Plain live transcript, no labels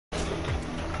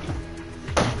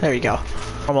There you go.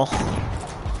 Normal.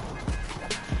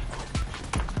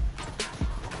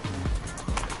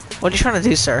 What are you trying to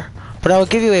do, sir? But I will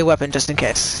give you a weapon just in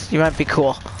case. You might be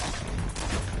cool.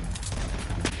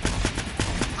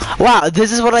 Wow,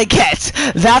 this is what I get.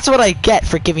 That's what I get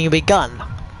for giving you a gun.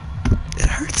 It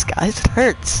hurts, guys. It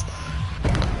hurts.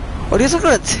 What do you think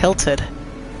about tilted?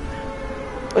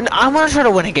 I want to try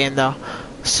to win a game, though.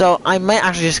 So I might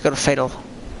actually just go to Fatal.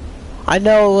 I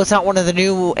know it's not one of the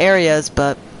new areas,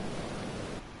 but...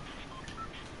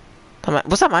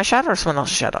 Was that my shadow or someone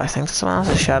else's shadow? I think that's someone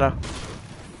else's shadow.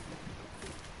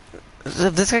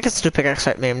 If this guy gets to pickaxe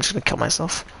fight me, I'm just gonna kill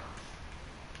myself.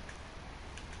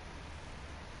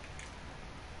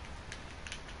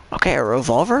 Okay, a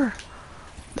revolver?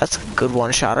 That's a good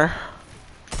one-shotter.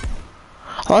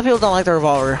 A lot of people don't like the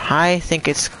revolver. I think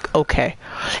it's okay.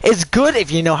 It's good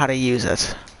if you know how to use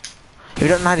it. If you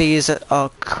don't know how to use it,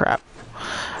 oh crap.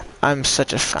 I'm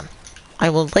such a fan. I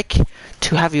would like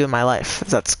to have you in my life.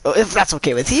 If that's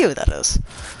okay with you, that is.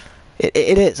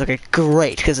 It is. Okay,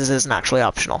 great, because this isn't actually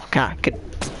optional. Good.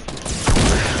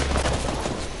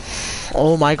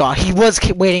 Oh my god, he was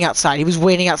waiting outside. He was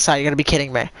waiting outside. You gotta be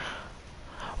kidding me.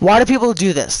 Why do people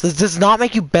do this? This does not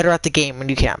make you better at the game when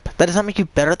you camp. That does not make you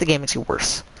better at the game, it makes you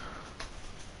worse.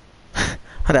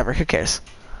 Whatever, who cares?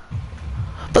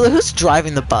 But look, who's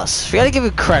driving the bus? We gotta give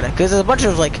you credit, because there's a bunch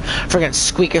of, like, friggin'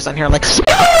 squeakers on here, like...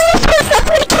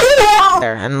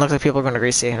 there, and it looks like people are going to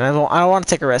greasy, and I don't want to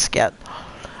take a risk yet.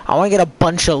 I want to get a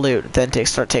bunch of loot, then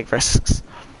start take risks.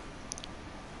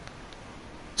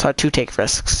 So I had to take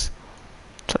risks.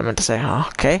 That's what I meant to say, huh?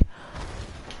 Okay.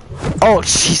 Oh,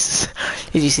 Jesus.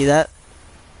 Did you see that?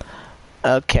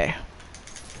 Okay.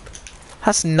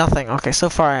 That's nothing. Okay, so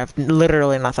far I have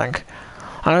literally nothing.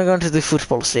 I'm gonna go into the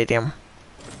football stadium.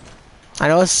 I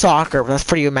know it's soccer, but that's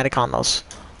for you Americanos.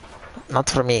 Not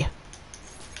for me.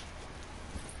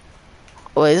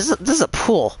 Wait, this is a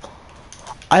pool.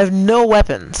 I have no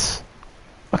weapons.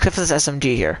 Except for this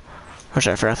SMG here. Which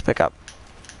I forgot to pick up.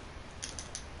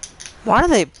 Why do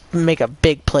they make a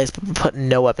big place but put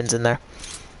no weapons in there?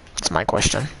 That's my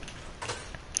question.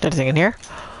 Anything in here?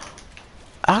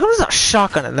 How come there's a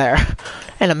shotgun in there?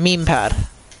 And a meme pad?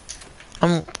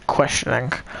 I'm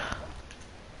questioning.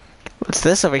 What's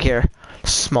this over here?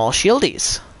 Small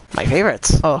shieldies. My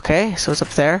favorites. Oh, okay, so it's up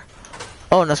there.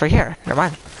 Oh, and it's right here. Never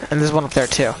mind. And there's one up there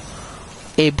too.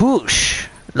 A bush.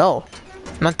 No.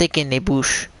 I'm not taking a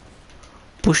bush.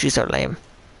 Bushies are lame.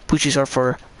 Bushies are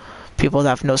for people that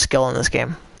have no skill in this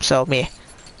game. So, me.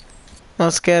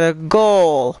 Let's get a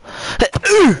goal.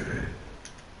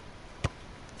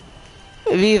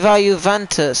 Viva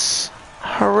Juventus.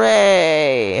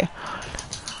 Hooray.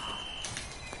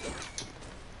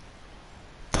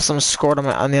 Someone scored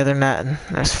on the other net and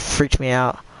that freaked me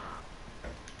out.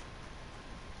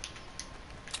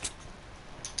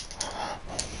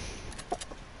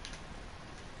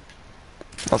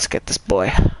 Let's get this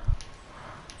boy.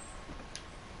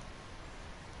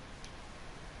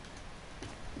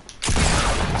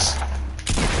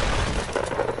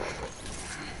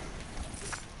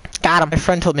 Got him. My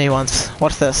friend told me once.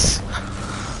 What's this?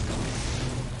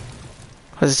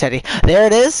 What's this, Teddy? There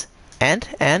it is. And.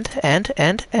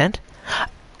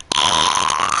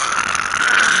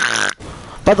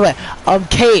 By the way,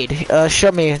 Cade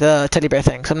showed me the teddy bear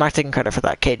thing, so I'm not taking credit for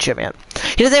that. Cade showed me it.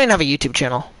 He doesn't even have a YouTube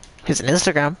channel. He has an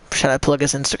Instagram. Should I plug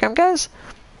his Instagram, guys?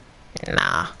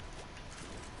 Nah.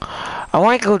 I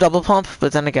want to go double pump,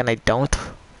 but then again, I don't.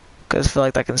 Because I feel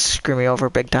like that can screw me over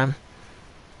big time.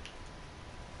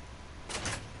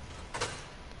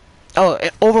 Oh,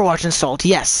 Overwatch installed.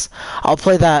 Yes. I'll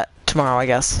play that tomorrow, I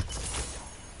guess.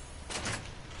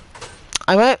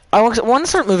 I want to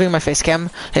start moving my face cam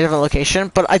to a different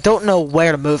location, but I don't know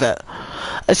where to move it.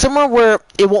 It's somewhere where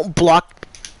it won't block.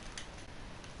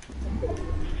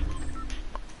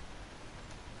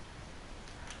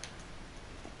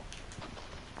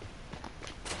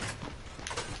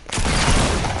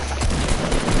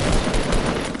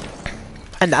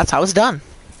 And that's how it's done.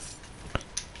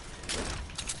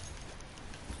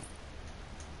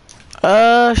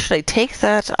 Should I take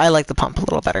that? I like the pump a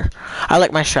little better. I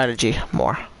like my strategy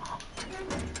more.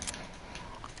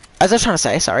 As I was trying to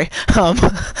say, sorry. So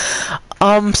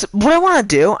what I want to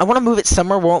do, I want to move it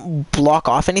somewhere where it won't block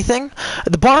off anything.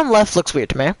 The bottom left looks weird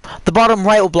to me. The bottom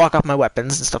right will block off my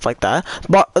weapons and stuff like that.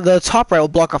 The top right will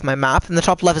block off my map, and the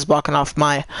top left is blocking off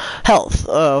my health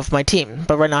of my team.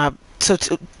 But right now I have...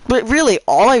 But really,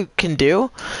 all I can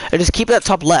do is just keep that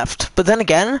top left. But then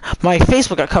again, my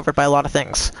Facebook got covered by a lot of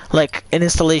things, like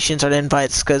installations or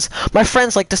invites, because my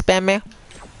friends like to spam me.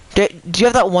 Do you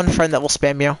have that one friend that will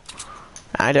spam you?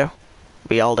 I do.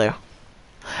 We all do.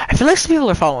 I feel like some people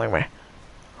are following me.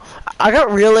 I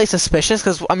got really suspicious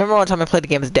because I remember one time I played a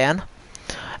game with Dan,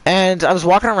 and I was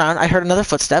walking around. I heard another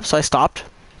footstep, so I stopped.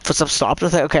 Footsteps stopped. I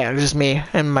was like, okay, it was just me,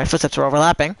 and my footsteps were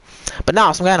overlapping. But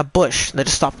now some guy in a bush, and they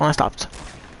just stopped when I stopped.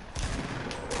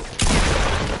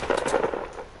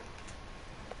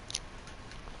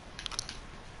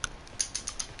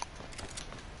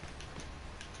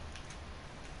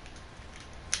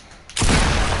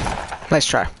 Nice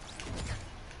try.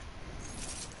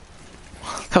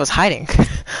 I was hiding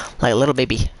like a little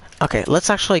baby. Okay, let's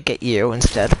actually get you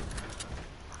instead.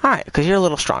 Alright, because you're a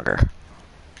little stronger.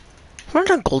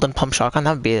 Remember a golden pump shotgun?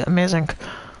 That would be amazing.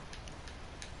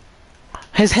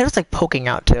 His head is like poking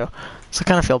out too, so I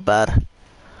kind of feel bad.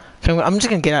 Okay, I'm just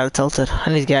gonna get out of tilted. I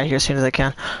need to get out of here as soon as I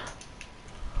can.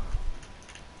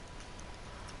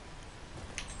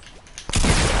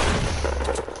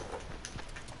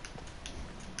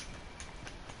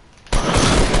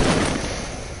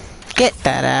 Get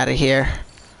that out of here.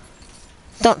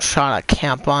 Don't try to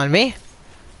camp on me.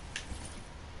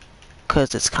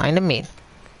 Cause it's kinda mean.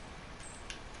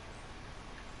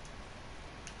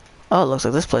 Oh, it looks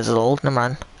like this place is old. Never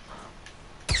mind.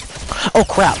 Oh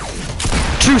crap.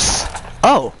 Juice!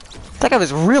 Oh! That guy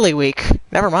was really weak.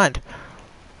 Never mind.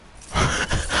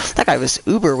 That guy was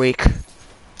uber weak.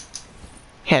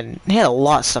 He had a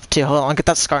lot of stuff too. Hold on, I'll get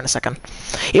that scar in a second.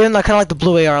 Even though I kinda like the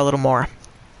blue AR a little more.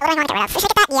 What do I want to get rid of? Should I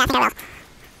get that? Yeah, I think I will.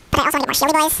 But I also want to get more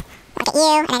shieldy boys. I'll get you,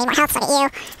 and I need more health, so I'll get you.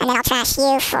 And then I'll trash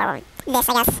you for this,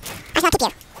 I guess. Actually, I'll keep you.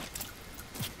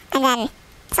 And then,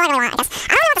 that's all I really want, I guess.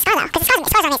 I don't know what the scar, though, because the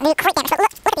scars on these do great damage. But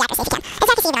look at the accuracy, if you can. Is the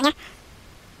accuracy even on here?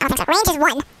 I don't think so. Range is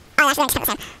 1. Oh, actually, range is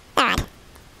 10%. Never mind.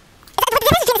 The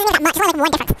difference between isn't that much. It's only like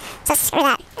 1 difference. So screw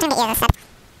that. I'm gonna get you instead.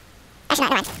 Actually,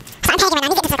 no, never mind. So I'm tagging right now. I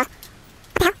need to get in the circle.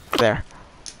 What the hell? Okay. There.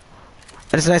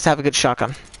 It's nice to have a good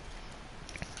shotgun.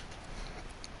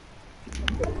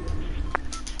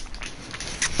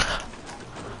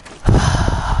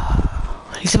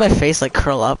 You see my face like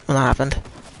curl up when that happened?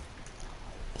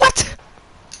 What?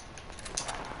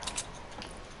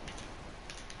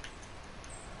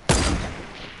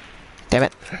 Damn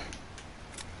it.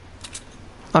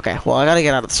 Okay, well I gotta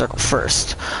get out of the circle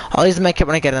first. I'll use the medkit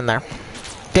when I get in there.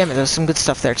 Damn it, there's some good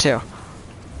stuff there too.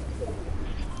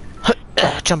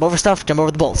 Jump over stuff, jump over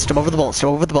the bolts, jump over the bolts,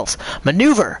 jump over the bolts.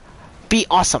 Maneuver! Be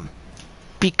awesome.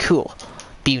 Be cool.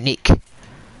 Be unique.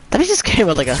 That just came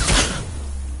out like a...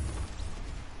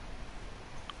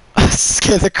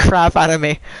 Scare the crap out of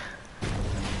me.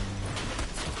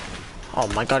 Oh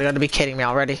my god, you gotta be kidding me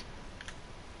already.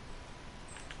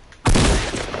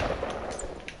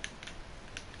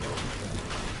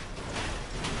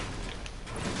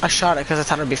 I shot it because I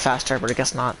thought it'd be faster, but I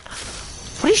guess not.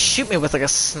 What do you shoot me with, like a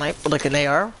snipe, like an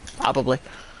AR? Probably.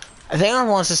 I think everyone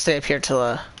wants to stay up here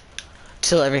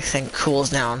till everything cools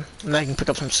down, and then I can pick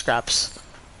up some scraps.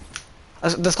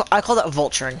 I call that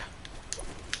vulturing.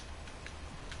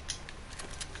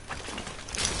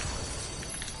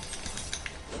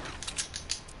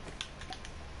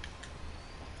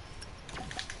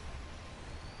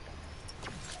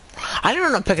 I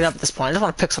don't want to pick it up at this point. I just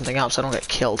want to pick something up so I don't get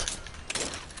killed.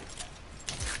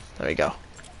 There we go.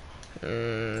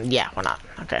 Yeah, why not?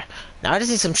 Okay. Now I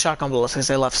just need some shotgun bullets because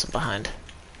I left some behind.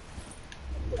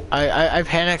 I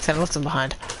panicked and left them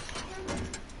behind.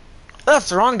 That's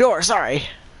the wrong door, sorry.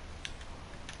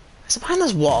 Is it behind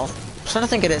this wall? I'm starting to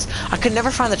think it is. I could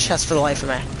never find the chest for the life of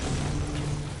me.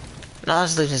 No,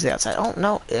 that leads me to the outside. Oh,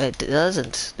 no, it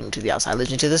doesn't lead me to the outside. It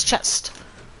leads me to this chest.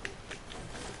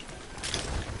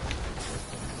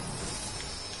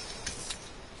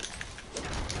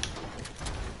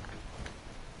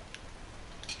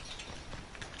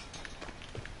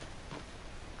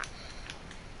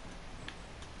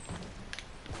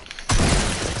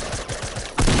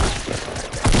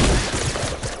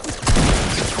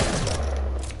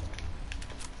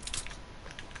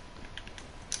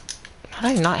 How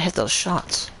did I not hit those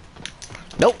shots?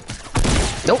 Nope.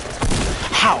 Nope.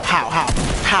 How?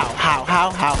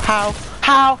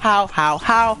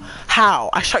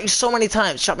 I shot you so many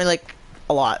times. Shot me like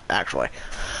a lot, actually.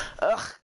 Ugh.